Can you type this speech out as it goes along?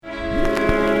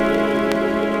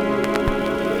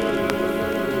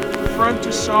Friend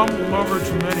to some, lover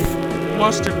to many.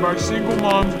 Lusted by single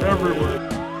moms everywhere.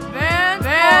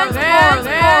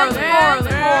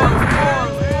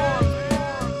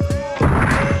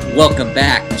 Welcome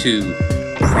back to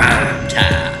Crime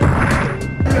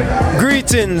Time.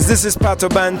 Greetings, this is Pato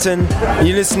Banton.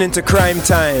 You're listening to Crime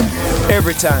Time.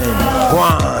 Every time.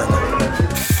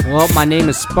 Juan. Well, my name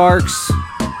is Sparks.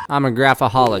 I'm a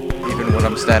graphaholic. Even when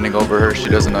I'm standing over her, she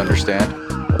doesn't understand.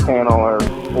 I pan on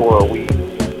her for a week.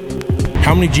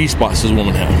 How many G-spots does a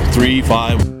woman have? 3,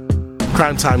 5?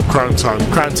 Crime time, crime time,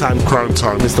 crime time, crime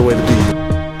time is the way to be.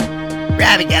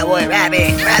 Rabbit, cowboy,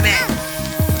 rabbit, rabbit.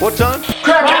 What time?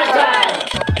 Crime time!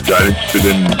 Got interested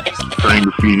in spraying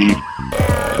graffiti.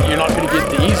 You're not going to get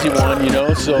the easy one, you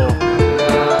know, so...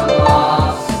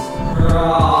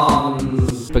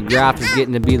 But graph is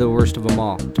getting to be the worst of them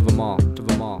all.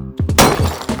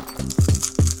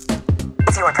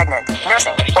 If you are pregnant,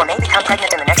 nursing, or may become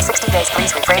pregnant in the next 60 days,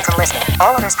 please refrain from listening.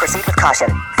 All others proceed with caution.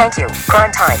 Thank you.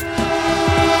 Crime time.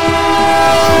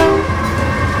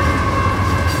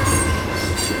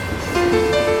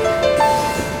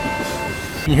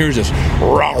 And here's this.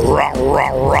 Rah, rah, rah,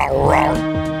 rah, rah.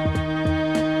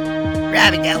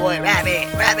 Rabbit, cowboy,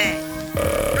 rabbit, rabbit.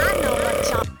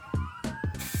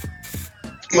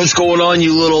 What's going on,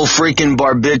 you little freaking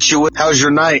barbiturate? How's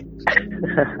your night?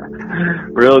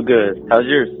 Real good. How's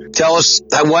yours? Tell us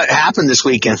what happened this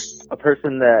weekend. A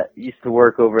person that used to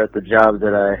work over at the job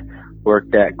that I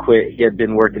worked at quit. He had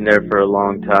been working there for a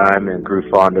long time and grew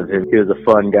fond of him. He was a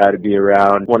fun guy to be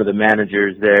around. One of the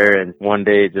managers there, and one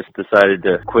day just decided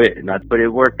to quit. But it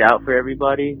worked out for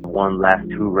everybody. One last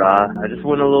hoorah. I just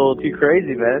went a little too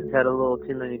crazy, man. Had a little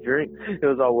too many drinks. It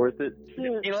was all worth it.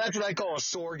 You know, that's what I call a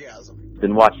sorgasm.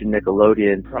 Been watching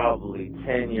Nickelodeon, probably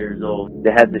 10 years old.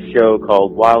 They had this show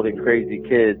called Wild and Crazy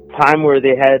Kids. Time where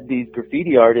they had these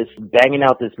graffiti artists banging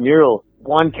out this mural.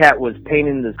 One cat was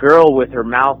painting this girl with her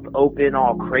mouth open,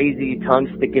 all crazy,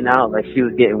 tongue sticking out like she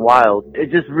was getting wild. It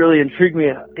just really intrigued me.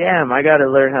 Damn, I gotta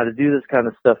learn how to do this kind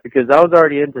of stuff because I was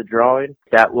already into drawing.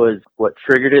 That was what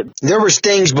triggered it. There was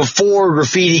things before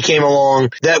graffiti came along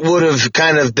that would have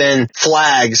kind of been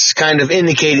flags, kind of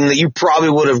indicating that you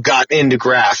probably would have got into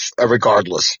graph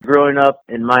regardless. Growing up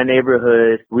in my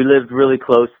neighborhood, we lived really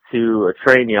close to a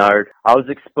train yard. I was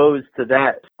exposed to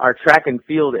that. Our track and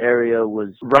field area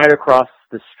was right across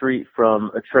the street from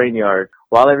a train yard.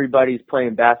 While everybody's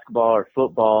playing basketball or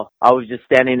football, I was just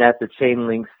standing at the chain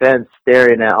link fence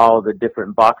staring at all the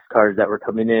different box cars that were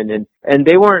coming in, and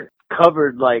they weren't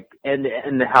covered like and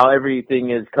how everything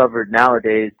is covered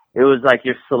nowadays. It was like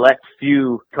your select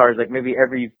few cars, like maybe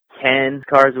every 10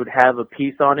 cars would have a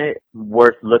piece on it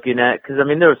worth looking at. Cause I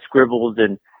mean, there were scribbles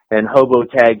and hobo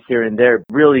tags here and there.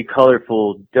 Really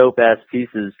colorful, dope-ass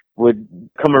pieces would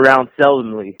come around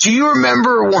seldomly. Do you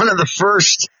remember one of the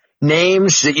first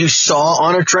names that you saw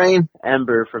on a train?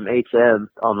 Ember from HM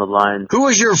on the line. Who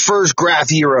was your first graph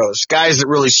heroes? Guys that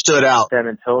really stood out? San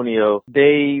Antonio.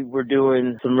 They were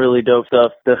doing some really dope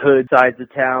stuff. The hood sides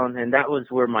of town, and that was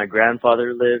where my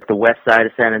grandfather lived. The west side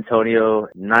of San Antonio,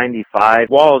 95.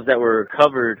 Walls that were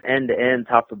covered end to end,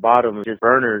 top to bottom, just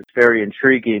burners. Very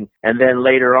intriguing. And then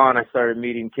later on, I started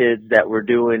meeting kids that were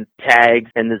doing tags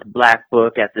and this black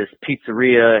book at this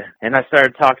pizzeria, and I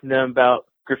started talking to them about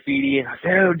graffiti, and I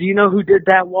said, oh, do you know who did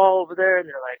that wall over there? And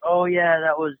they're like, oh yeah,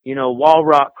 that was, Wall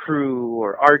Rock Crew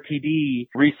or RTD.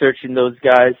 Researching those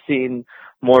guys, seeing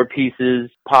more pieces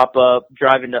pop up,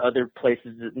 driving to other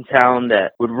places in town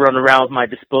that would run around with my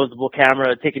disposable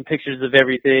camera, taking pictures of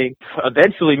everything.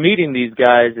 Eventually meeting these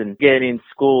guys and getting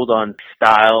schooled on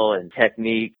style and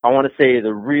technique. I want to say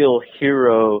the real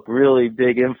hero, really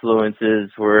big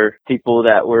influences were people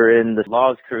that were in the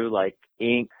Laws crew like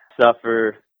Ink,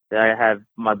 Suffer. I have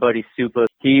my buddy Supa.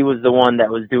 He was the one that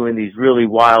was doing these really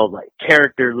wild, like,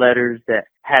 character letters that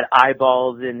had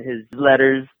eyeballs in his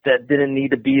letters that didn't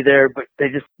need to be there, but they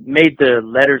just made the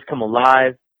letters come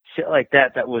alive. Shit like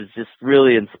that was just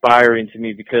really inspiring to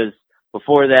me because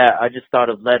before that, I just thought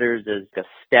of letters as a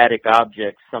static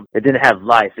object. It didn't have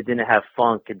life. It didn't have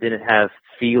funk. It didn't have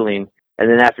feeling. And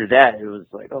then after that, it was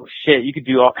like, oh shit, you could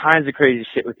do all kinds of crazy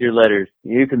shit with your letters.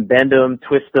 You can bend them,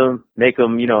 twist them, make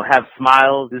them, have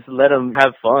smiles. Just let them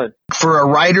have fun. For a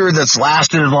writer that's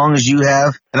lasted as long as you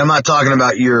have, and I'm not talking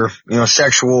about your,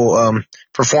 sexual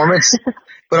performance,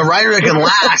 but a writer that can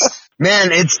last,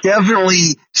 man, it's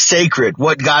definitely sacred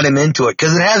what got him into it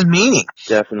because it has meaning.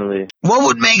 Definitely. What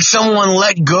would make someone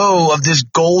let go of this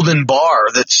golden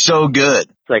bar that's so good?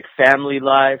 It's like family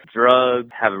life, drugs,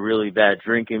 have a really bad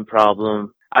drinking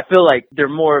problem. I feel like they're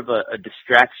more of a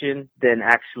distraction than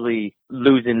actually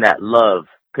losing that love.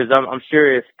 Because I'm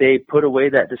sure if they put away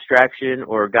that distraction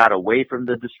or got away from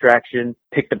the distraction,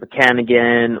 picked up a can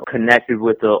again, connected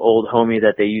with the old homie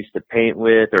that they used to paint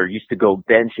with or used to go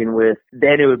benching with,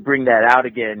 then it would bring that out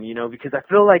again, you know, because I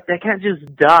feel like that can't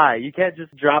just die. You can't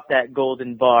just drop that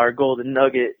golden bar, golden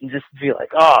nugget and just be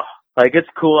like, oh, like it's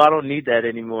cool. I don't need that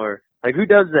anymore. Like, who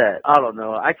does that? I don't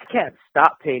know. I can't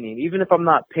stop painting. Even if I'm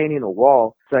not painting a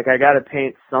wall, it's like I gotta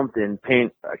paint something,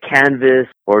 paint a canvas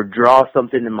or draw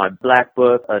something in my black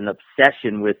book, an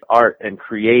obsession with art and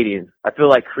creating. I feel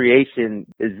like creation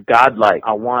is godlike.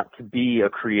 I want to be a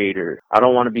creator. I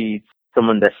don't want to be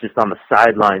someone that's just on the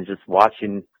sidelines just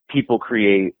watching people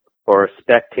create or a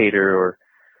spectator or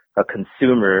a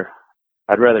consumer.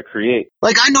 I'd rather create.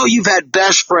 Like, I know you've had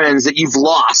best friends that you've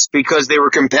lost because they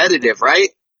were competitive, right?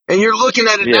 And you're looking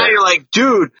at it now, you're like,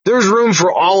 dude, there's room for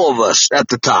all of us at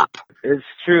the top. It's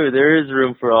true. There is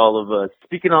room for all of us.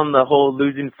 Speaking on the whole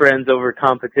losing friends over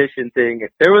competition thing,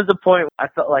 there was a point I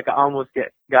felt like I almost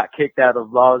got kicked out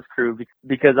of Law's crew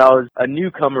because I was a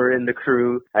newcomer in the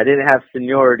crew. I didn't have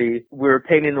seniority. We were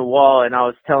painting the wall, and I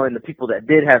was telling the people that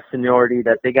did have seniority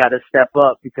that they got to step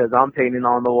up because I'm painting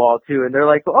on the wall too. And they're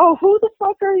like, oh, who the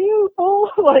fuck are you? Oh,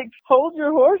 like, hold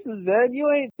your horses, man. You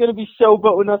ain't going to be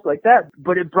showboating us like that.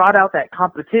 But it brought out that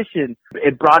competition.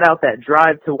 It brought out that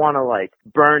drive to want to, like,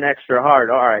 burn extra hard.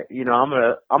 All right, you know, I'm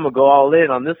gonna go all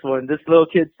in on this one. This little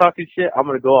kid's talking shit. I'm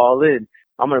gonna go all in.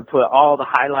 I'm gonna put all the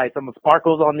highlights. I'm gonna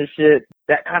sparkles on this shit.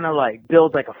 That kind of like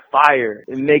builds like a fire.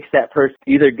 It makes that person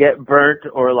either get burnt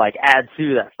or like add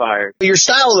to that fire. Your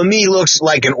style to me looks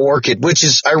like an orchid, which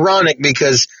is ironic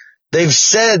because they've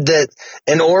said that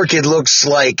an orchid looks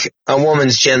like a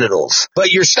woman's genitals.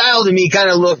 But your style to me kind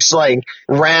of looks like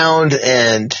round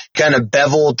and kind of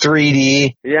beveled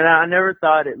 3D. Yeah, I never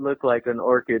thought it looked like an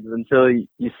orchid until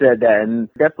you said that. And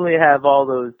definitely have all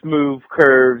those smooth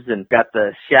curves and got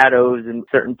the shadows in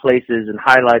certain places and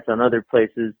highlights on other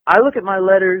places. I look at my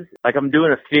letters like I'm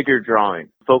doing a figure drawing,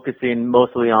 focusing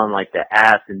mostly on like the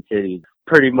ass and titties.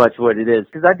 Pretty much what it is.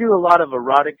 Because I do a lot of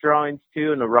erotic drawings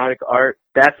too and erotic art.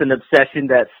 That's an obsession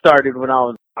that started when I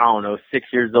was, 6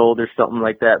 years old or something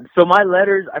like that. So my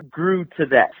letters, I grew to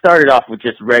that. Started off with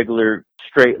just regular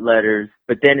straight letters,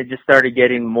 but then it just started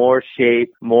getting more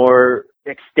shape, more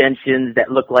extensions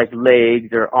that look like legs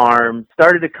or arms.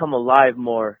 Started to come alive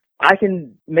more. I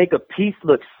can make a piece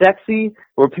look sexy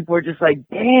where people are just like,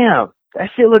 damn, that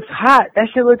shit looks hot. That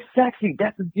shit looks sexy.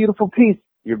 That's a beautiful piece.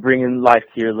 You're bringing life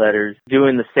to your letters,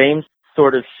 doing the same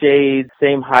sort of shades,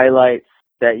 same highlights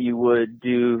that you would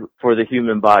do for the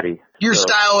human body. Your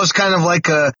style is kind of like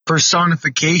a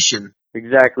personification.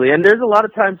 Exactly. And there's a lot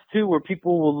of times, too, where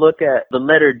people will look at the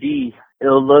letter D.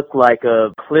 It'll look like a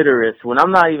clitoris when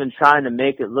I'm not even trying to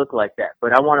make it look like that.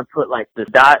 But I want to put like the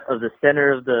dot of the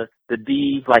center of the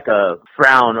D, like a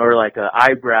frown or like a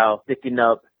eyebrow sticking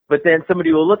up. But then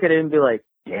somebody will look at it and be like,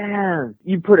 damn,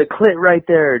 you put a clit right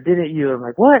there, didn't you? I'm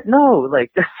like, what? No,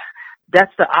 like,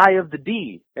 that's the eye of the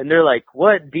D. And they're like,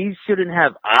 what? D's shouldn't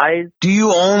have eyes? Do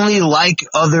you only like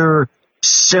other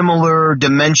similar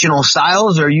dimensional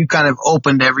styles, or are you kind of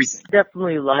open to everything?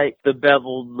 Definitely like the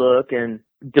beveled look and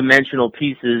dimensional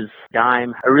pieces.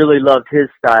 Dime, I really loved his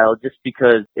style just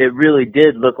because it really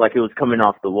did look like it was coming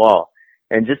off the wall.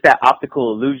 And just that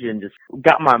optical illusion just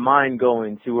got my mind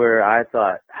going to where I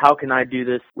thought, how can I do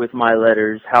this with my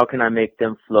letters? How can I make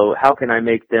them float? How can I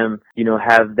make them,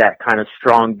 have that kind of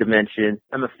strong dimension?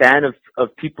 I'm a fan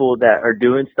of people that are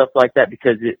doing stuff like that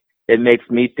because it makes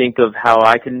me think of how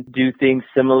I can do things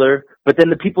similar. But then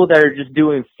the people that are just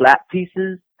doing flat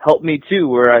pieces help me too,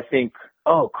 where I think,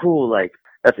 oh, cool, like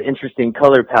that's an interesting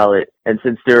color palette. And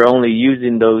since they're only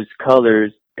using those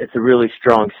colors, it's a really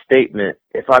strong statement.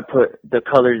 If I put the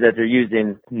colors that they're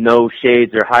using, no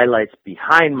shades or highlights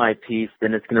behind my piece,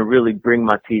 then it's going to really bring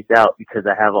my piece out because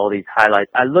I have all these highlights.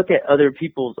 I look at other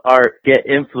people's art, get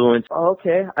influenced. Oh,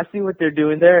 okay, I see what they're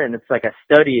doing there. And it's like I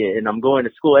study it and I'm going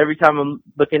to school. Every time I'm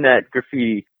looking at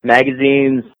graffiti,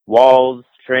 magazines, walls,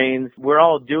 trains, we're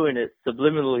all doing it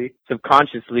subliminally,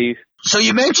 subconsciously. So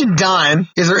you mentioned Dime.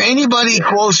 Is there anybody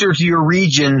closer to your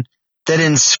region that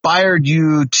inspired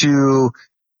you to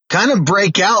kind of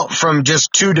break out from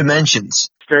just two dimensions?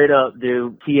 Straight up,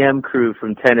 dude, TM Crew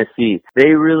from Tennessee. They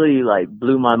really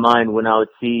blew my mind when I would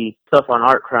see stuff on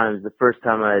Art Crimes the first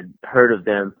time I'd heard of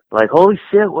them. Like, holy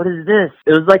shit, what is this?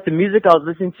 It was like the music I was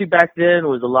listening to back then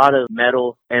was a lot of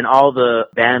metal and all the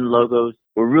band logos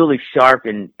were really sharp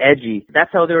and edgy. That's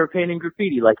how they were painting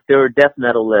graffiti. Like, they were death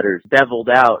metal letters, beveled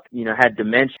out, you know, had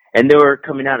dimension. And they were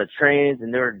coming out of trains,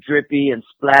 and they were drippy and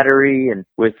splattery and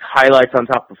with highlights on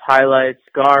top of highlights.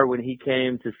 Scar, when he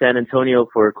came to San Antonio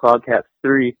for Clawcats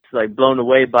 3, like blown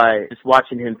away by just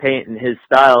watching him paint in his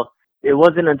style. It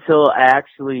wasn't until I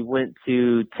actually went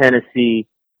to Tennessee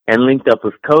and linked up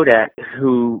with Kodak,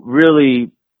 who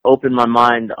really opened my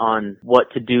mind on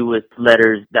what to do with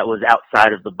letters that was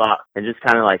outside of the box and just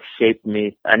kind of like shaped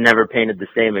me. I never painted the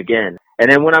same again.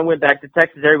 And then when I went back to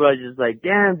Texas, everybody's just like,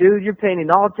 damn, dude, you're painting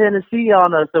all Tennessee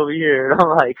on us over here. And I'm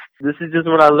like, this is just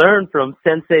what I learned from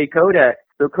Sensei Kodak.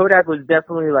 So Kodak was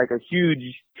definitely like a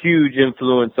huge, huge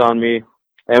influence on me.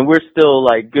 And we're still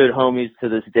like good homies to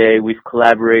this day. We've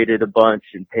collaborated a bunch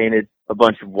and painted a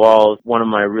bunch of walls. One of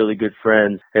my really good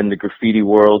friends in the graffiti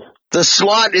world. The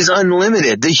slot is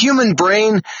unlimited. The human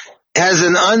brain has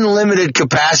an unlimited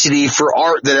capacity for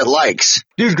art that it likes.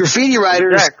 Dude, graffiti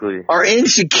writers are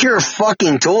insecure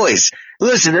fucking toys.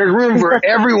 Listen, there's room for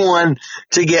everyone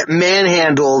to get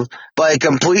manhandled by a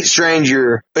complete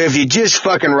stranger if you just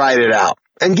fucking write it out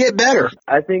and get better.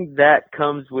 I think that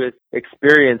comes with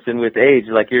experience and with age.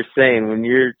 Like you're saying, when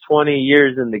you're 20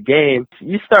 years in the game,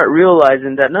 you start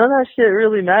realizing that none of that shit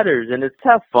really matters, and it's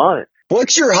have fun.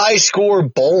 What's your high score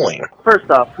bowling? First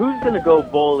off, who's going to go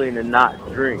bowling and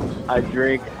not drink? I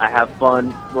drink. I have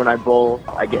fun when I bowl.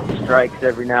 I get strikes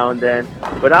every now and then.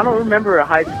 But I don't remember a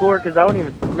high score because I don't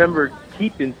even remember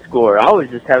keeping score. I was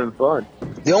just having fun.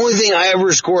 The only thing I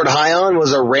ever scored high on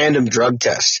was a random drug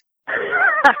test.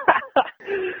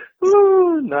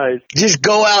 Ooh, nice. Just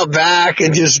go out back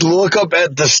and just look up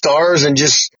at the stars and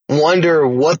just wonder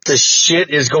what the shit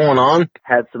is going on.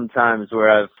 Had some times where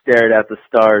I've stared at the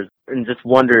stars and just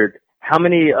wondered how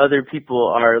many other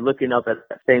people are looking up at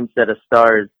the same set of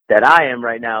stars that I am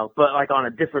right now, but like on a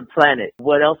different planet.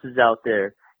 What else is out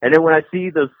there? And then when I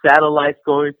see those satellites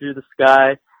going through the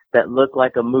sky that look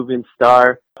like a moving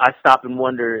star, I stop and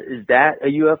wonder, is that a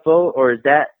UFO or is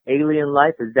that alien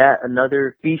life? Is that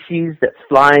another species that's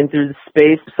flying through the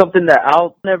space? Something that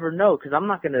I'll never know because I'm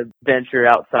not going to venture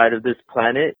outside of this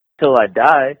planet till I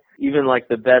die. Even like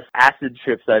the best acid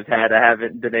trips I've had, I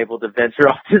haven't been able to venture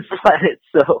off this planet.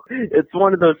 So it's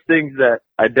one of those things that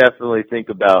I definitely think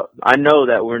about. I know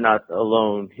that we're not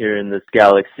alone here in this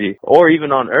galaxy or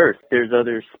even on Earth. There's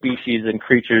other species and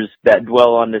creatures that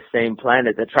dwell on the same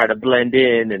planet that try to blend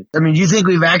in. And I mean, do you think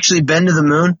we've actually been to the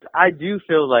moon? I do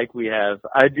feel like we have.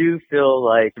 I do feel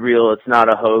like it's real. It's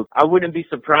not a hoax. I wouldn't be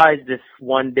surprised if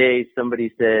one day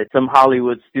somebody said, some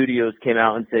Hollywood studios came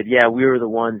out and said, yeah, we were the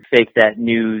ones who faked that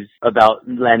news about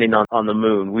landing on the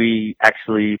moon. We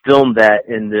actually filmed that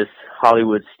in this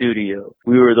Hollywood studio.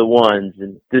 We were the ones,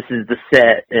 and this is the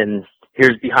set, and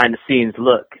here's behind the scenes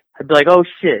look. I'd be like, oh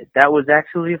shit, that was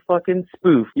actually a fucking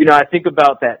spoof. You know, I think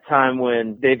about that time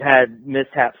when they've had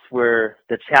mishaps where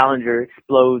the Challenger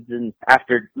explodes and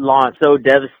after launch, so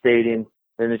devastating.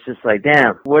 And it's just like,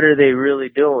 damn, what are they really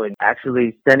doing?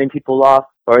 Actually sending people off?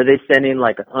 Or are they sending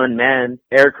like an unmanned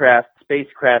aircraft,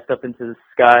 spacecraft up into the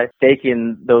sky,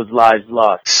 taking those lives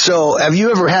lost? So, have you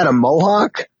ever had a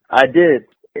mohawk? I did.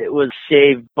 It was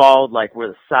shaved bald, like where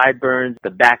the sideburns,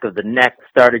 the back of the neck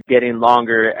started getting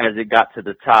longer as it got to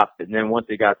the top. And then once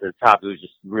it got to the top, it was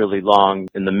just really long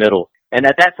in the middle. And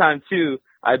at that time, too,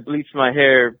 I bleached my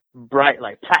hair bright,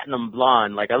 like platinum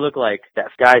blonde. Like I look like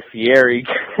that Guy Fieri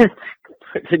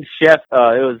chef. It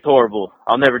was horrible.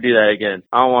 I'll never do that again.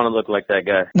 I don't want to look like that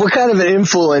guy. What kind of an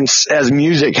influence has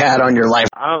music had on your life?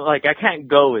 I can't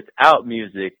go without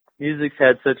music. Music's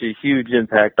had such a huge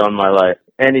impact on my life.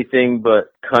 Anything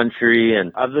but country,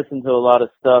 and I've listened to a lot of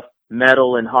stuff.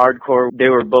 Metal and hardcore, they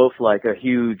were both like a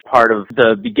huge part of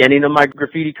the beginning of my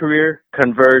graffiti career.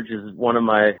 Converge is one of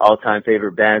my all-time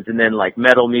favorite bands. And then like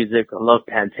metal music, I love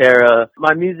Pantera.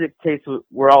 My music tastes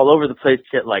were all over the place,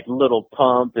 shit like Little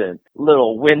Pump and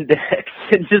Little Windex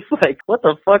and just like, what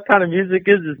the fuck kind of music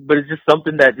is this? But it's just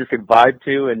something that just could vibe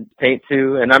to and paint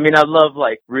to. And I mean, I love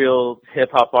like real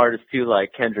hip-hop artists too,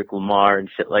 like Kendrick Lamar and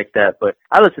shit like that. But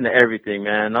I listen to everything,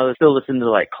 man. I still listen to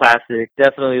like classic,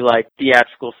 definitely like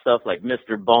theatrical stuff like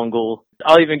Mr. Bungle.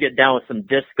 I'll even get down with some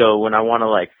disco when I want to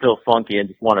like feel funky and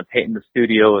just want to paint in the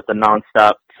studio with a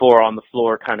nonstop 4 on the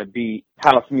floor kind of beat.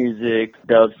 House music,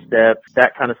 dubstep,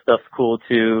 that kind of stuff's cool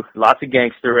too. Lots of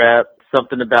gangster rap.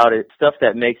 Something about it, stuff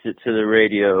that makes it to the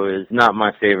radio is not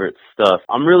my favorite stuff.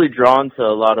 I'm really drawn to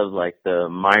a lot of like the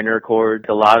minor chords.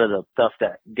 A lot of the stuff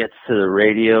that gets to the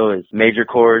radio is major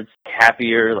chords,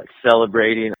 happier, like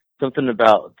celebrating. Something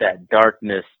about that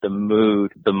darkness, the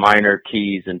mood, the minor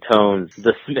keys and tones.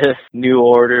 The Smiths, New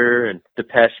Order, and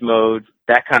Depeche Mode,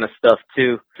 that kind of stuff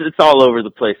too. It's all over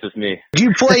the place with me. Do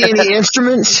you play any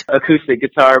instruments? Acoustic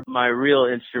guitar. My real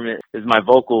instrument is my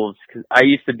vocals. 'Cause I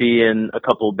used to be in a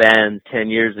couple bands 10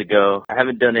 years ago. I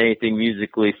haven't done anything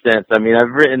musically since. I mean,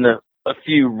 I've written a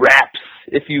few raps,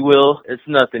 if you will. It's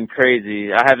nothing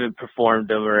crazy. I haven't performed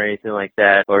them or anything like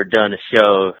that or done a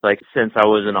show like since I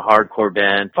was in a hardcore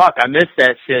band. Fuck, I miss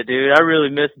that shit, dude. I really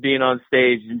miss being on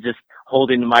stage and just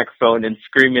holding the microphone and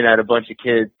screaming at a bunch of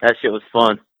kids. That shit was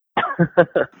fun.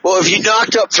 Well, if you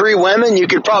knocked up 3 women, you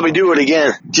could probably do it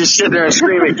again. Just sit there and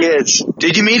scream at kids.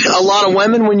 Did you meet a lot of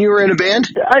women when you were in a band?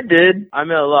 I did. I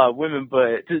met a lot of women,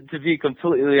 but to be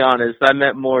completely honest, I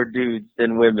met more dudes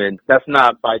than women. That's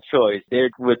not by choice.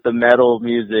 With the metal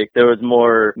music, there was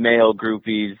more male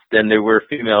groupies than there were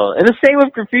female. And the same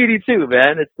with graffiti too,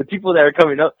 man. It's the people that are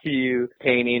coming up to you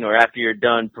painting or after you're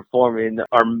done performing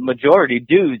are majority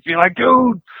dudes. You're like,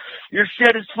 dude, your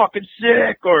shit is fucking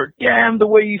sick, or damn, the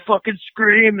way you fucking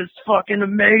scream is fucking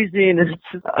amazing.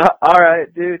 It's all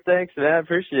right, dude. Thanks, man. I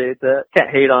appreciate that. Can't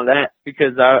hate on that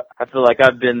because I feel like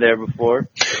I've been there before.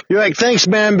 You're like, thanks,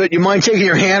 man, but you mind taking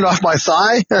your hand off my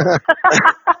thigh?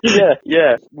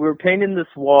 Yeah. We were painting this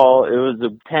wall. It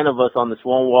was 10 of us on this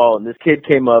one wall, and this kid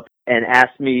came up and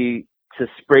asked me to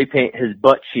spray paint his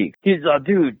butt cheek. He's like,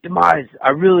 dude, Demise,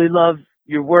 I really love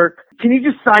your work. Can you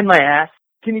just sign my ass?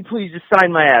 Can you please just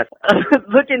sign my ass?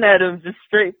 Looking at him, just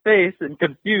straight face and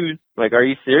confused. Like, are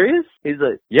you serious? He's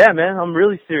like, yeah, man, I'm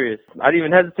really serious. I didn't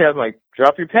even hesitate. I'm like,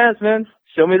 drop your pants, man.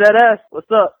 Show me that ass. What's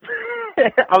up?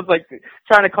 I was like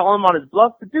trying to call him on his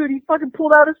bluff, but dude, he fucking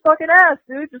pulled out his fucking ass,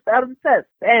 dude, just out of his chest.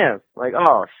 Bam. Like,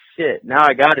 oh shit, now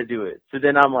I gotta do it. So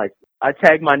then I'm like, I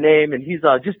tag my name and he's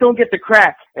just don't get the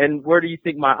crack. And where do you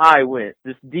think my eye went?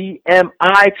 This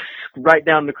DMI right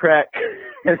down the crack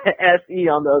and the SE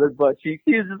on the other butt cheek.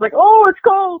 He was just like, oh, it's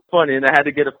cold. Funny. And I had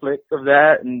to get a flick of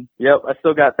that. And yep, I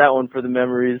still got that one for the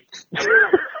memories.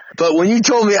 But when you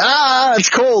told me, it's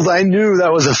cold, I knew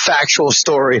that was a factual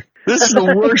story. This is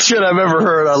the worst shit I've ever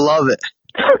heard. I love it.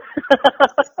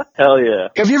 Hell yeah.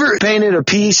 Have you ever painted a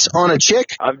piece on a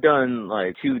chick? I've done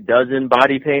like 24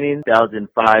 body paintings,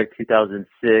 2005,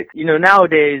 2006. You know,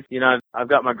 nowadays, you know, I've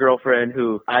got my girlfriend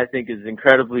who I think is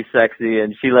incredibly sexy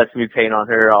and she lets me paint on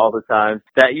her all the time.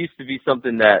 That used to be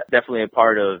something that definitely a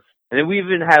part of. And then we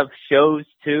even have shows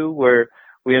too where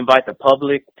we invite the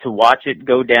public to watch it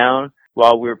go down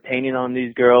while we're painting on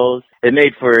these girls. It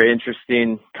made for an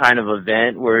interesting kind of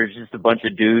event where it's just a bunch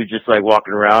of dudes just like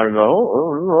walking around and go,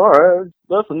 all right,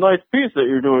 that's a nice piece that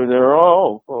you're doing there.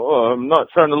 I'm not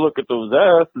trying to look at those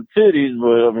ass and titties,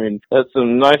 but I mean, that's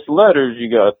some nice letters you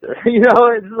got there. You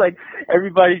know, it's like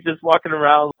everybody's just walking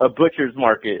around a butcher's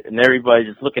market and everybody's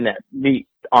just looking at meat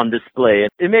on display.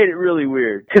 It made it really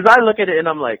weird because I look at it and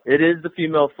I'm like, it is the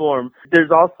female form.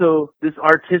 There's also this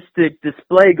artistic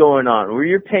display going on where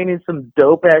you're painting some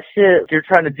dope ass shit. You're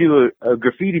trying to do a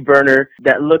graffiti burner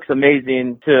that looks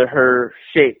amazing to her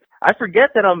shape. I forget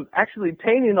that I'm actually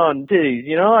painting on titties,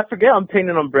 you know? I forget I'm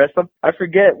painting on breasts. I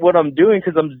forget what I'm doing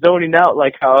because I'm zoning out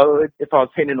like how if I was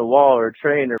painting a wall or a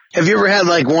train. Have you ever had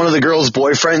like one of the girl's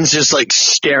boyfriends just like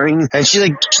staring and she's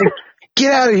like,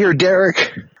 get out of here,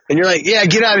 Derek. And you're like, yeah,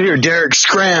 get out of here, Derek,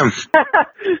 scram.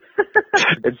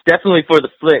 It's definitely for the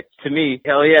flick to me.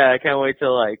 Hell yeah, I can't wait to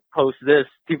like post this.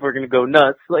 People are going to go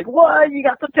nuts. Like, what? You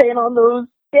got the paint on those?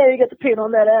 Yeah, you got the paint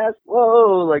on that ass.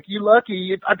 Whoa, like, you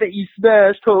lucky. I bet you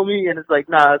smashed, homie. And it's like,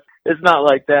 nah, it's not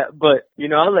like that. But, you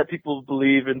know, I let people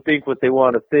believe and think what they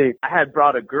want to think. I had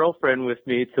brought a girlfriend with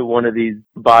me to one of these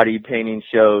body painting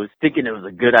shows, thinking it was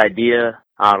a good idea.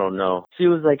 I don't know. She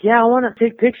was like, yeah, I want to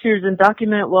take pictures and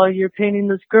document while you're painting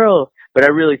this girl. But I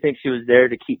really think she was there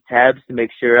to keep tabs to make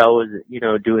sure I wasn't, you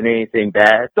know, doing anything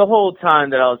bad. The whole time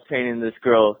that I was painting this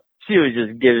girl, she was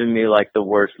just giving me like the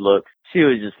worst looks. She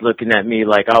was just looking at me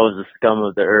like I was the scum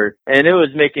of the earth. And it was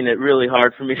making it really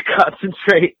hard for me to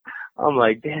concentrate. I'm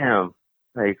like, damn,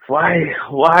 like,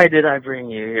 why did I bring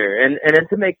you here? And then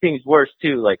to make things worse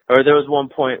too, like, or there was one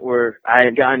point where I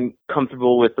had gotten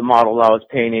comfortable with the model I was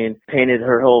painted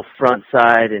her whole front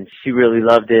side and she really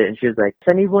loved it. And she was like,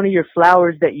 I need one of your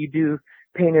flowers that you do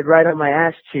painted right on my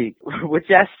ass cheek.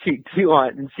 Which ass cheek do you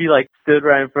want? And she like stood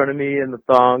right in front of me in the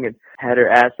thong and had her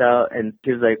ass out and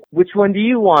she was like, which one do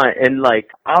you want? And like,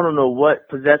 I don't know what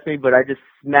possessed me, but I just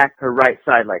smacked her right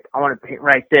side. Like, I want to paint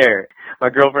right there. My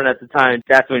girlfriend at the time,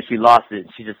 that's when she lost it.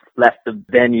 She just left the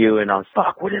venue and I was,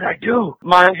 fuck, what did I do?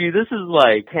 Mind you, this is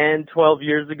like 10, 12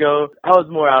 years ago. I was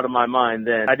more out of my mind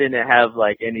then. I didn't have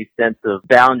like any sense of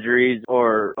boundaries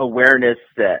or awareness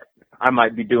that I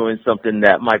might be doing something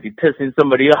that might be pissing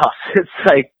somebody off. It's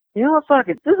like, you know, fuck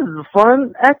it. This is a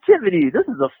fun activity. This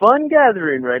is a fun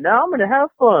gathering right now. I'm going to have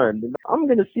fun. I'm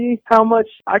going to see how much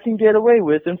I can get away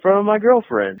with in front of my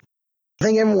girlfriend. I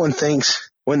think everyone thinks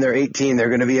when they're 18, they're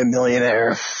going to be a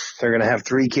millionaire. They're going to have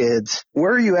 3 kids.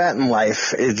 Where are you at in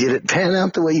life? Did it pan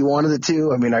out the way you wanted it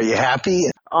to? I mean, are you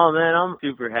happy? Oh, man, I'm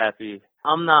super happy.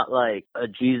 I'm not like a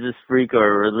Jesus freak or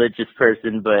a religious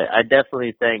person, but I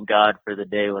definitely thank God for the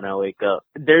day when I wake up.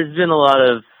 There's been a lot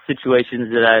of situations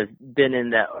that I've been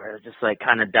in that are just like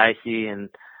kind of dicey, and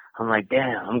I'm like,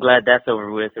 damn, I'm glad that's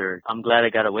over with, or I'm glad I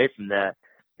got away from that.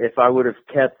 If I would have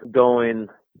kept going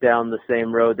down the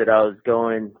same road that I was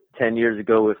going 10 years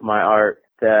ago with my art,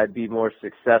 that I'd be more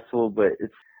successful. But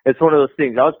it's one of those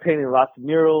things. I was painting lots of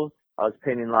murals. I was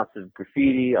painting lots of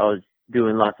graffiti. I was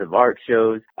doing lots of art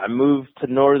shows. I moved to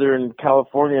Northern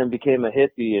California and became a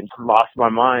hippie and lost my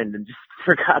mind and just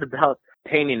forgot about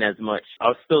painting as much. I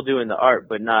was still doing the art,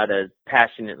 but not as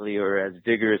passionately or as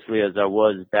vigorously as I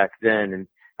was back then. And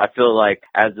I feel like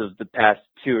as of the past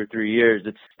 2 or 3 years,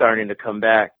 it's starting to come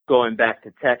back. Going back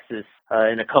to Texas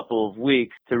in a couple of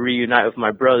weeks to reunite with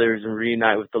my brothers and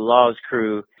reunite with the Laws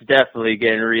crew. It's definitely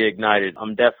getting reignited.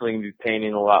 I'm definitely going to be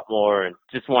painting a lot more and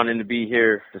just wanting to be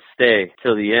here to stay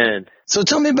till the end. So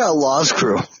tell me about Laws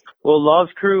crew. Well, Laws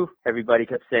crew, everybody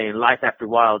kept saying Life After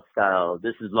Wild style.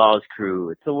 This is Laws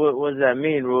crew. So what does that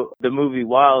mean? Well, the movie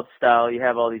Wild Style, you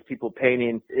have all these people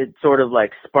painting. It sort of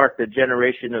like sparked a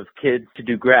generation of kids to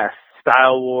do graphs.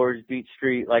 Style Wars, Beat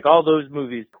Street, like all those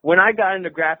movies. When I got into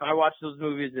graph, I watched those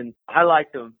movies and I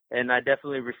liked them, and I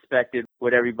definitely respected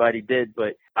what everybody did,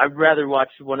 but I'd rather watch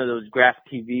one of those graph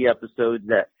TV episodes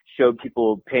that showed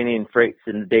people painting freights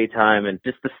in the daytime and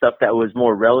just the stuff that was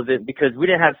more relevant, because we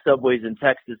didn't have subways in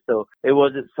Texas, so it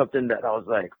wasn't something that I was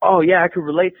like, oh yeah, I could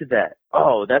relate to that.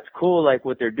 Oh, that's cool, like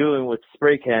what they're doing with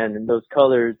spray can and those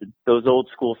colors and those old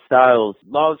school styles.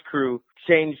 Laws crew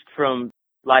changed from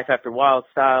Life After Wild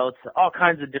Style to all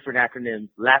kinds of different acronyms.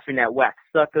 Laughing at Wax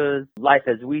Suckers, Life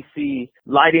as We See,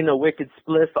 Lighting a Wicked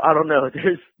Spliff. I don't know.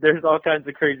 There's all kinds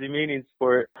of crazy meanings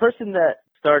for it. The person that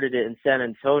started it in San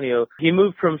Antonio, he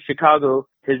moved from Chicago.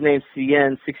 His name's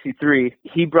CN63.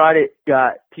 He brought it,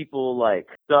 got people like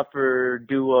Suffer,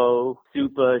 Duo,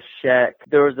 Supa, Shaq.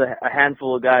 There was a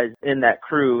handful of guys in that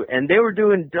crew, and they were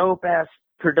doing dope-ass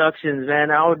productions, man.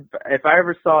 If I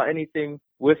ever saw anything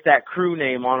with that crew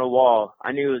name on a wall,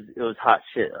 I knew it was hot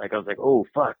shit. Like, I was like, oh,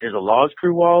 fuck, there's a Laws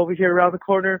crew wall over here around the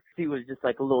corner. He was just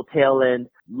like a little tail end,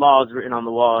 Laws written on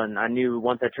the wall, and I knew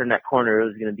once I turned that corner, it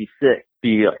was going to be sick.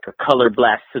 Be like a color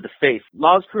blast to the face.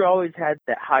 Laws crew always had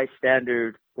that high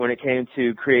standard when it came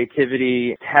to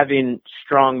creativity, having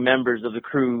strong members of the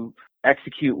crew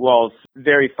execute walls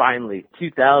very finely.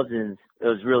 2000s, it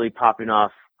was really popping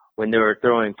off when they were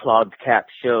throwing clogged cap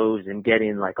shows and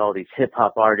getting like all these hip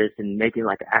hop artists and making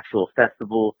like an actual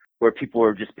festival where people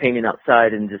were just painting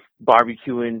outside and just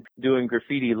barbecuing, doing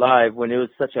graffiti live when it was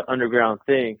such an underground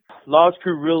thing. Laws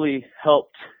crew really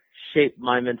helped shape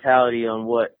my mentality on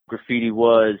what graffiti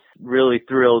was. Really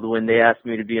thrilled when they asked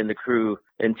me to be in the crew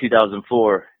in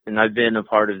 2004, and I've been a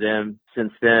part of them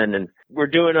since then. And we're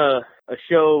doing a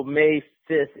show May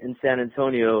 5th in San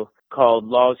Antonio called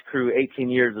Laws Crew 18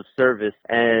 Years of Service.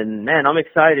 And man, I'm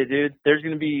excited, dude. There's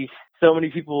going to be so many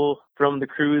people from the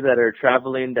crew that are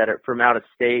traveling that are from out of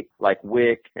state, like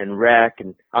Wick and Rack.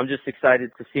 And I'm just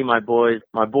excited to see my boys.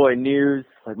 My boy News,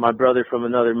 like my brother from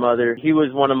another mother. He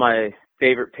was one of my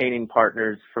favorite painting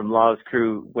partners from Laws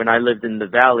Crew when I lived in the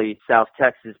Valley, South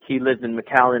Texas. He lived in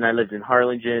McAllen, I lived in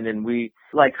Harlingen, and we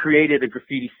like created a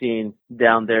graffiti scene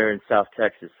down there in South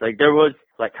Texas. Like there was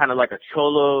like kind of like a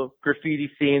cholo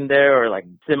graffiti scene there, or like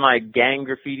semi-gang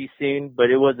graffiti scene, but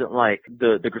it wasn't like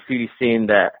the graffiti scene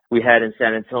that we had in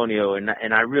San Antonio, and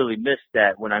I really missed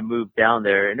that when I moved down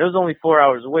there. And it was only 4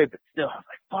 hours away, but still, I was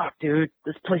like, fuck, dude,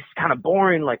 this place is kind of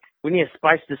boring. Like, we need to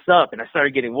spice this up. And I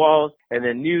started getting walls, and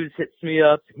then News hits me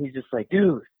up, and he's just like,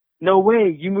 dude, no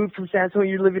way, you moved from San Antonio,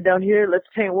 you're living down here, let's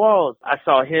paint walls. I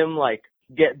saw him like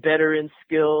get better in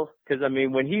skill, because I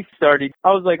mean, when he started, I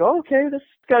was like, oh, okay, this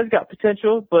guy's got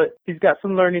potential, but he's got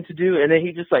some learning to do. And then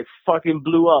he just like fucking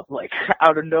blew up like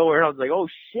out of nowhere, and I was like, oh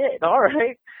shit, all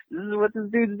right, this is what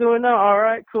this dude's doing now. All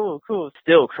right, cool.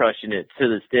 Still crushing it to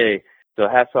this day. So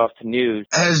hats off to News.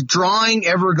 Has drawing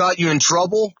ever got you in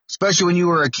trouble, especially when you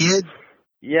were a kid?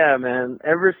 Yeah, man.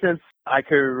 Ever since I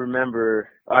could remember,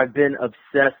 I've been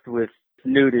obsessed with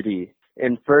nudity.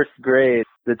 In first grade,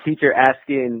 the teacher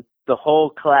asking the whole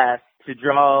class to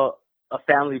draw a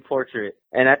family portrait.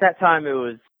 And at that time, it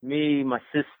was me, my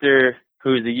sister,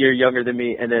 who's a year younger than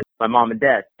me, and then my mom and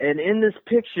dad. And in this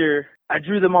picture, I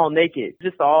drew them all naked,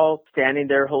 just all standing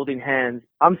there holding hands.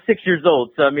 I'm 6 years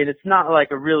old, so I mean, it's not like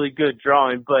a really good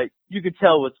drawing, but you could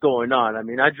tell what's going on. I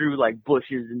mean, I drew like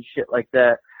bushes and shit like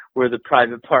that where the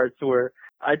private parts were.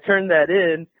 I turned that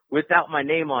in without my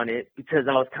name on it because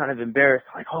I was kind of embarrassed.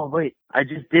 Like, oh, wait, I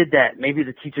just did that. Maybe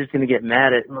the teacher's going to get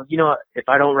mad at me. You know what? If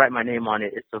I don't write my name on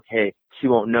it, it's okay. She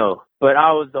won't know. But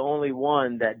I was the only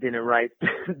one that didn't write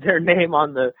their name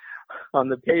on the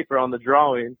paper, on the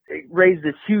drawing. It raised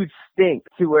this huge stink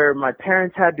to where my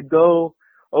parents had to go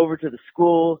over to the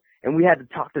school and we had to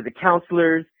talk to the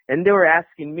counselors and they were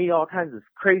asking me all kinds of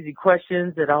crazy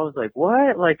questions that I was like,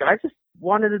 what? Like, I just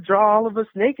wanted to draw all of us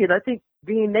naked. I think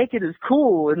being naked is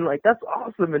cool and like that's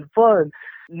awesome and fun.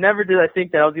 Never did I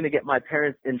think that I was going to get my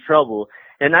parents in trouble.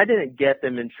 And I didn't get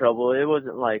them in trouble. It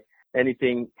wasn't like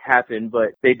anything happened,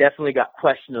 but they definitely got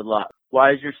questioned a lot.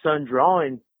 Why is your son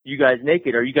drawing you guys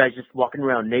naked? Are you guys just walking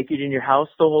around naked in your house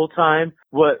the whole time?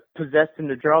 What possessed him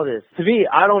to draw this? To me,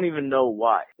 I don't even know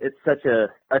why. It's such a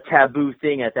taboo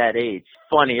thing at that age.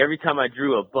 Funny, every time I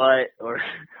drew a butt or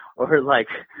like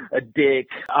a dick,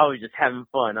 I was just having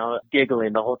fun. I was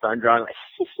giggling the whole time, drawing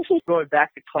like going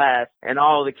back to class, and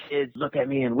all the kids look at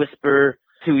me and whisper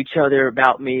to each other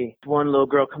about me. One little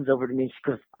girl comes over to me,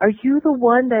 she goes, "Are you the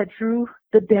one that drew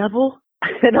the devil?"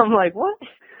 And I'm like, what?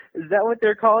 Is that what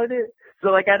they're calling it? So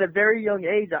like at a very young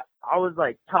age, I was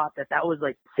like taught that was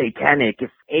like satanic. If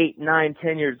 8, 9,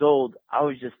 10 years old, I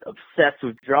was just obsessed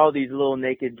with draw these little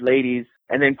naked ladies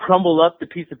and then crumble up the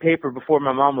piece of paper before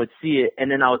my mom would see it. And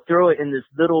then I would throw it in this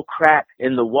little crack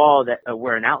in the wall that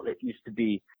where an outlet used to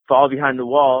be, fall behind the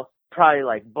wall. Probably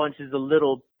like bunches of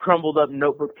little crumbled up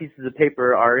notebook pieces of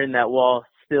paper are in that wall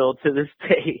still to this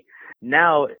day.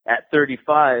 Now at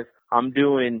 35, I'm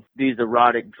doing these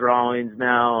erotic drawings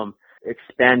now. I'm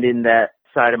expanding that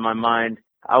side of my mind.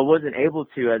 I wasn't able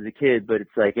to as a kid, but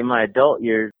it's like in my adult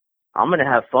years, I'm going to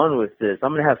have fun with this.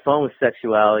 I'm going to have fun with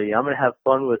sexuality. I'm going to have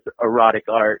fun with erotic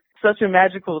art. Such a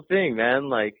magical thing, man.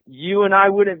 Like, you and I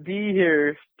wouldn't be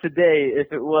here today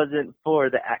if it wasn't for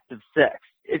the act of sex.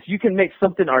 If you can make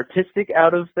something artistic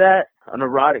out of that, an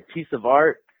erotic piece of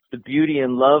art, the beauty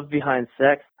and love behind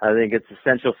sex, I think it's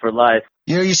essential for life.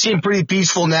 You know, you seem pretty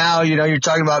peaceful now. You know, you're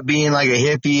talking about being like a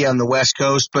hippie on the West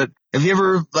Coast, but have you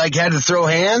ever like had to throw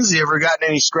hands? You ever gotten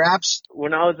any scraps?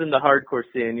 When I was in the hardcore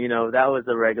scene, you know, that was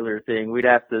a regular thing. We'd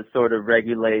have to sort of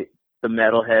regulate the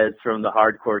metalheads from the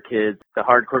hardcore kids. The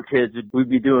hardcore kids, we'd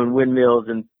be doing windmills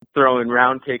and throwing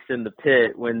round kicks in the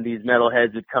pit when these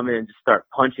metalheads would come in and just start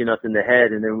punching us in the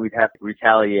head, and then we'd have to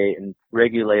retaliate and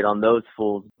regulate on those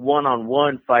fools.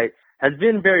 One-on-one fights has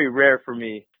been very rare for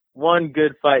me. One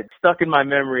good fight stuck in my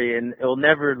memory, and it'll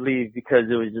never leave because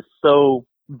it was just so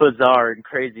bizarre and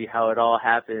crazy how it all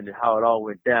happened and how it all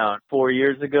went down. 4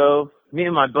 years ago, me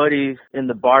and my buddies in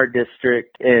the bar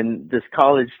district in this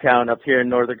college town up here in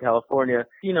Northern California,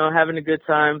 you know, having a good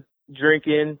time,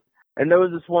 drinking. And there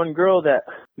was this one girl that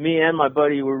me and my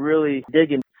buddy were really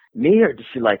digging. Me, or did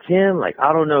she like him? Like,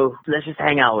 I don't know. Let's just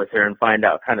hang out with her and find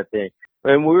out kind of thing.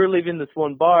 And we were leaving this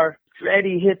one bar,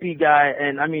 dready hippie guy,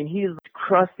 and I mean, he's a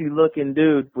crusty looking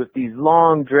dude with these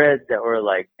long dreads that were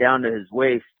like down to his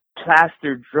waist,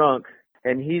 plastered drunk.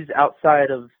 And he's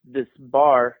outside of this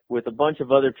bar with a bunch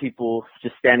of other people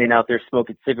just standing out there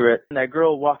smoking cigarettes. And that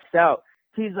girl walks out.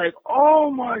 He's like, "Oh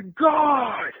my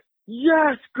God.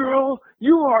 Yes, girl,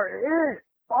 you are it.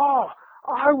 Oh,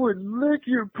 I would lick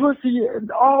your pussy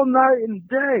all night and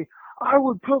day. I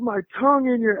would put my tongue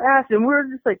in your ass." And we're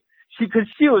just like, because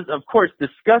she was, of course,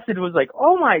 disgusted, was like,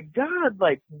 "Oh my God,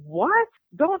 like, what?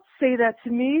 Don't say that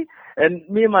to me." And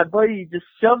me and my buddy just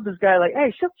shoved this guy like,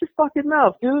 "Hey, shut your fucking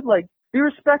mouth, dude. Like, be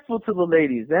respectful to the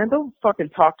ladies, man. Don't fucking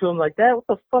talk to them like that. What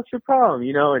the fuck's your problem?"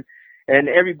 You know, and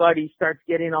everybody starts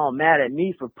getting all mad at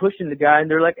me for pushing the guy.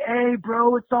 And they're like, "Hey,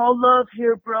 bro, it's all love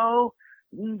here, bro.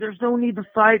 There's no need to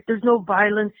fight. There's no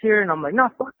violence here." And I'm like, "Nah,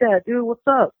 fuck that, dude. What's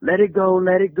up? Let it go.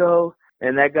 Let it go."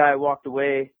 And that guy walked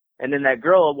away. And then that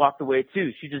girl walked away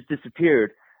too. She just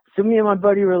disappeared. So me and my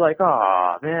buddy were like,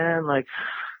 "Oh man, like,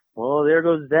 well, there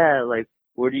goes that. Like,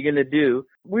 what are you going to do?"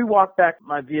 We walked back to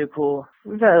my vehicle.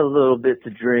 We've had a little bit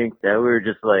to drink that we were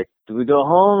just like, do we go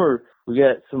home or we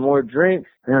get some more drinks?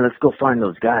 And let's go find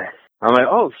those guys. I'm like,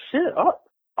 oh shit. Oh,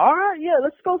 all right. Yeah,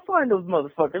 let's go find those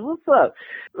motherfuckers. What's up?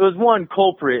 It was one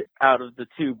culprit out of the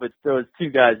two, but there was two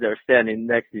guys that were standing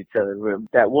next to each other.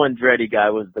 That one dready guy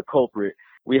was the culprit.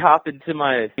 We hop into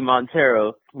my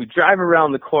Montero. We drive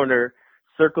around the corner,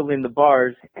 circling the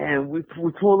bars, and we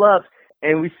pull up.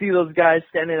 And we see those guys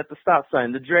standing at the stop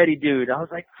sign, the dready dude. I was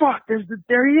like, fuck,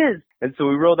 there he is. And so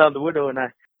we roll down the window and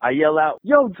I yell out,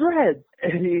 "Yo, Dread!"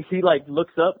 And he like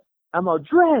looks up I'm all,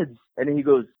 dreads. And then he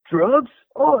goes, drugs?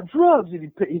 Oh, drugs.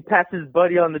 And he pats his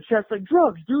buddy on the chest like,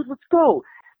 drugs, dude, let's go.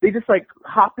 They just like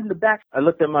hop in the back. I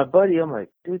looked at my buddy. I'm like,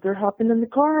 dude, they're hopping in the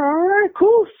car. All right,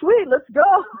 cool, sweet, let's go.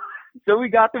 So we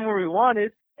got them where we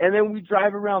wanted. And then we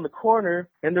drive around the corner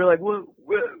and they're like, what,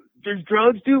 there's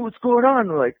drugs, dude? What's going on?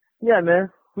 We're like, yeah, man,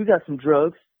 we got some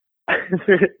drugs.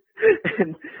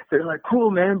 And they're like, cool,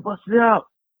 man, bust it out.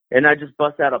 And I just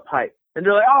bust out a pipe. And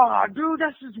they're like, oh, dude,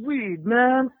 that's just weed,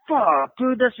 man. Fuck,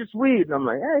 dude, that's just weed. And I'm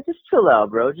like, hey, just chill out,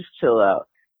 bro. Just chill out.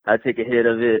 I take a hit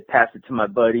of it, pass it to my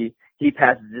buddy. He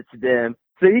passes it to them.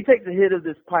 So he takes a hit of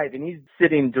this pipe, and he's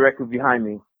sitting directly behind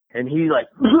me. And he like,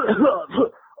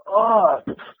 oh,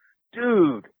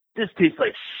 dude, this tastes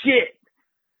like shit.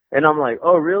 And I'm like,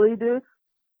 oh, really, dude?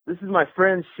 This is my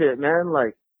friend's shit, man.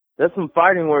 Like, that's some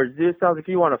fighting words, dude. Sounds like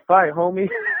you want to fight, homie.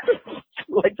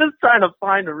 Like, just trying to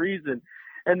find a reason.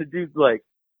 And the dude's like,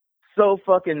 so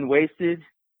fucking wasted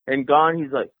and gone.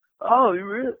 He's like, oh, you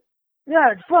really?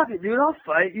 Yeah, fuck it, dude. I'll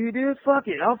fight you, dude. Fuck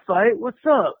it. I'll fight. What's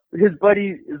up? His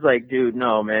buddy is like, dude,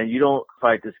 no, man. You don't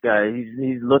fight this guy.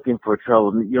 He's looking for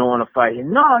trouble. You don't want to fight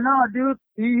him. No, dude.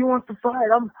 He wants to fight.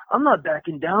 I'm not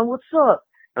backing down. What's up?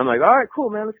 I'm like, all right,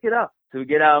 cool, man. Let's get out. So we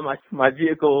get out of my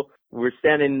vehicle. We're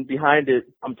standing behind it.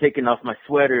 I'm taking off my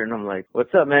sweater and I'm like,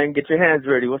 what's up, man? Get your hands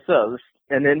ready. What's up?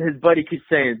 And then his buddy keeps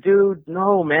saying, dude,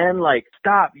 no, man. Like,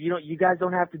 stop. You guys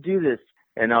don't have to do this.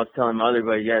 And I was telling my other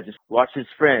buddy, yeah, just watch his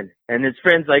friend. And his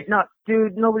friend's like, no,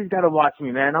 dude, nobody's got to watch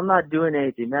me, man. I'm not doing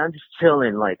anything, man. I'm just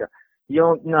chilling. Like,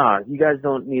 you guys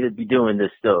don't need to be doing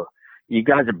this, though. You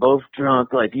guys are both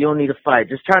drunk. Like, you don't need to fight.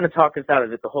 Just trying to talk us out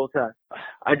of it the whole time.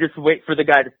 I just wait for the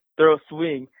guy to throw a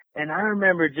swing. And I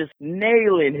remember just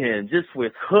nailing him, just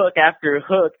with hook after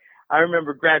hook. I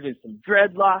remember grabbing some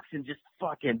dreadlocks and just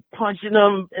fucking punching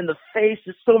him in the face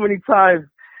just so many times.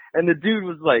 And the dude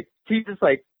was like, he just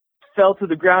like, fell to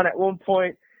the ground at one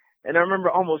point, and I remember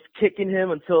almost kicking him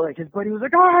until like his buddy was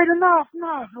like, all right, enough.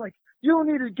 Like, you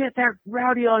don't need to get that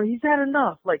rowdy on. He's had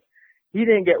enough. Like, he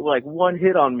didn't get like one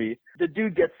hit on me. The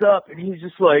dude gets up and he's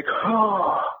just like,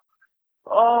 oh,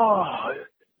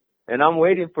 and I'm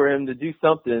waiting for him to do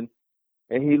something,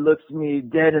 and he looks me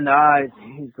dead in the eyes.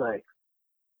 And he's like,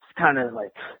 kind of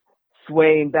like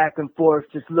swaying back and forth,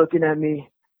 just looking at me.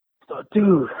 So,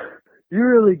 dude, you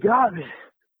really got me.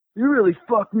 You really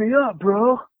fucked me up,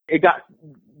 bro. It got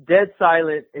dead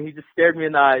silent, and he just stared me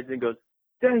in the eyes and goes,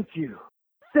 thank you,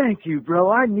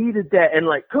 bro. I needed that. And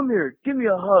like, come here, give me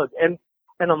a hug. And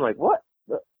I'm like, what?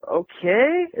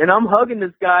 Okay. And I'm hugging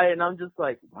this guy, and I'm just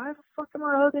like, why the fuck am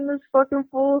I hugging this fucking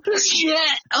fool?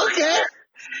 Shit.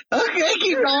 Okay,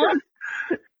 keep going.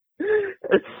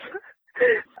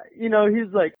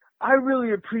 He's like, I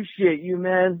really appreciate you,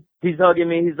 man. He's hugging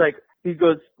me. He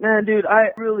goes, man, dude, I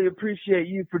really appreciate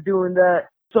you for doing that.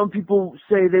 Some people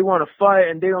say they want to fight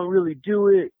and they don't really do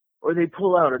it, or they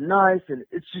pull out a knife, and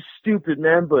it's just stupid,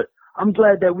 man. But I'm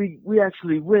glad that we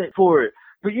actually went for it.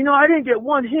 But I didn't get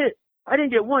one hit. I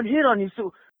didn't get one hit on you.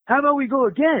 So how about we go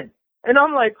again? And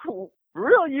I'm like, for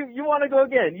real? You want to go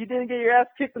again? You didn't get your ass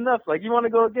kicked enough. Like, you want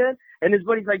to go again? And his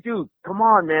buddy's like, dude, come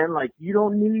on, man. Like, you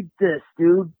don't need this,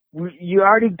 dude. You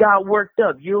already got worked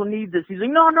up. You don't need this. He's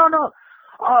like, no.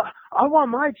 I want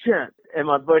my chance. And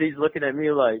my buddy's looking at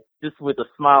me like, just with a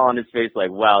smile on his face, like,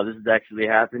 wow, this is actually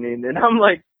happening. And I'm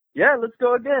like, yeah, let's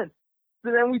go again.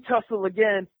 So then we tussle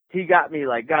again. He got me,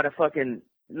 like, got a fucking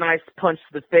nice punch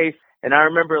to the face. And I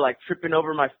remember, like, tripping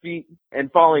over my feet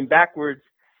and falling backwards.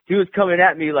 He was coming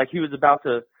at me like he was about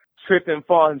to trip and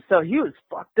fall himself. He was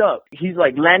fucked up. He's,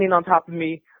 like, landing on top of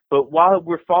me. But while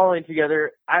we're falling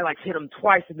together, I, like, hit him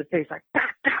twice in the face, like,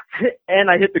 and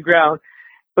I hit the ground.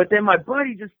 But then my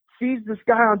buddy just sees this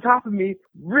guy on top of me,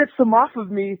 rips him off of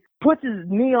me, puts his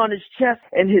knee on his chest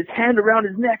and his hand around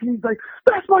his neck, and he's like,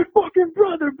 that's my fucking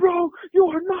brother, bro. You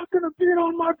are not going to beat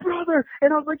on my brother.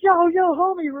 And I was like, yo,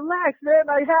 homie, relax, man.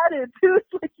 I had it, dude.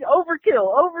 It's like,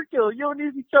 overkill. You don't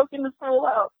need to be choking this fool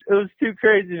out. It was too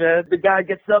crazy, man. The guy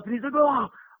gets up and he's like, oh,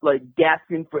 like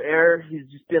gasping for air. He's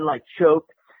just been like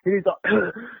choked. And he's like,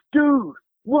 dude,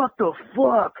 what the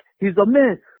fuck? He's like,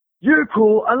 man, you're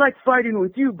cool. I like fighting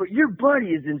with you, but your buddy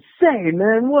is insane,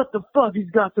 man. What the fuck? He's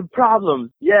got some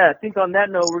problems. Yeah, I think on that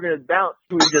note, we're going to bounce.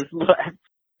 We just left.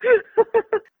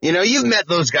 You've met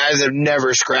those guys that have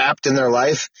never scrapped in their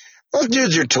life. Those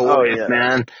dudes are toys,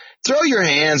 man. Throw your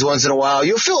hands once in a while.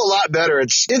 You'll feel a lot better.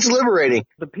 It's liberating.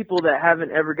 The people that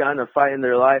haven't ever gotten a fight in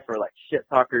their life or like shit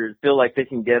talkers feel like they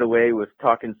can get away with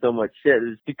talking so much shit.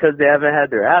 It's because they haven't had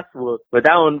their ass whooped. But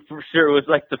that one for sure was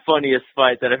like the funniest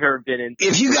fight that I've ever been in.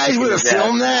 If you guys would have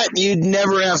filmed that, you'd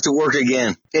never have to work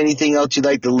again. Anything else you'd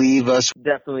like to leave us?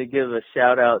 Definitely give a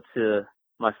shout out to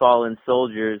my fallen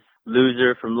soldiers.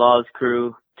 Loser from Law's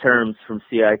crew, Terms from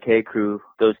CIK crew.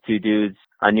 Those two dudes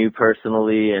I knew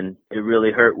personally, and it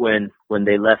really hurt when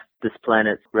they left this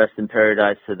planet. Rest in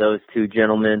paradise to those two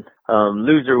gentlemen.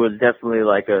 Loser was definitely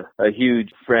like a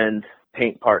huge friend,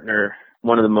 paint partner,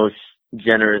 one of the most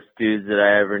generous dudes that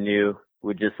I ever knew.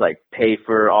 Would just like pay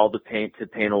for all the paint to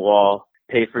paint a wall,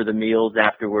 pay for the meals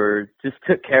afterwards, just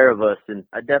took care of us, and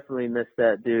I definitely miss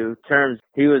that dude. Terms,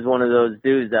 he was one of those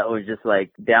dudes that was just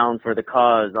like down for the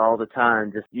cause all the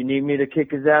time. Just, you need me to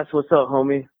kick his ass? What's up,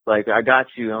 homie? Like, I got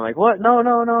you. I'm like, what? No.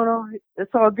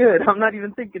 It's all good. I'm not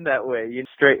even thinking that way. You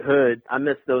straight hood. I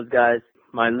miss those guys.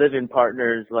 My living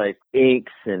partners like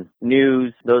Inks and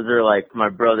News, those are like my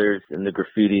brothers in the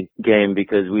graffiti game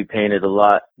because we painted a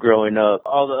lot growing up.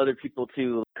 All the other people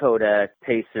too, Kodak,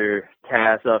 Pacer,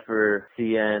 Cass, Suffer,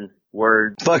 CN,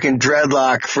 Word. Fucking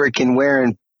Dreadlock freaking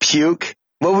wearing puke.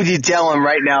 What would you tell him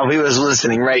right now if he was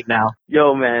listening right now?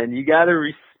 Yo, man, you gotta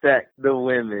respect the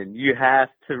women. You have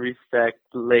to respect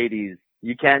the ladies.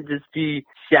 You can't just be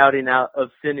shouting out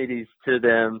obscenities to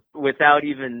them without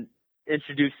even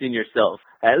introducing yourself.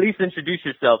 At least introduce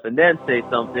yourself and then say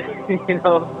something.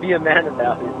 Be a man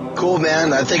about it. Cool,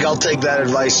 man. I think I'll take that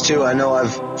advice too. I know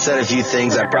I've said a few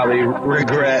things I probably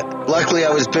regret. Luckily, I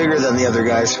was bigger than the other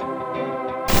guys.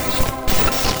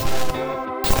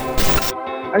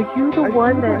 Are you the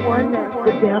one that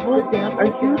the devil? Are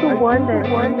you the one that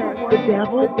the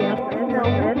devil?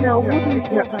 And now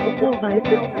wouldn't you fight the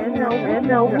viper? And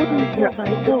now wouldn't you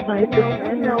fight the viper?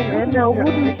 And now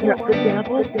wouldn't you the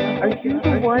devil? Are you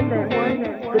the one that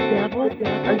the devil?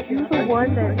 Are you the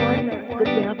one that the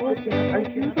devil? Are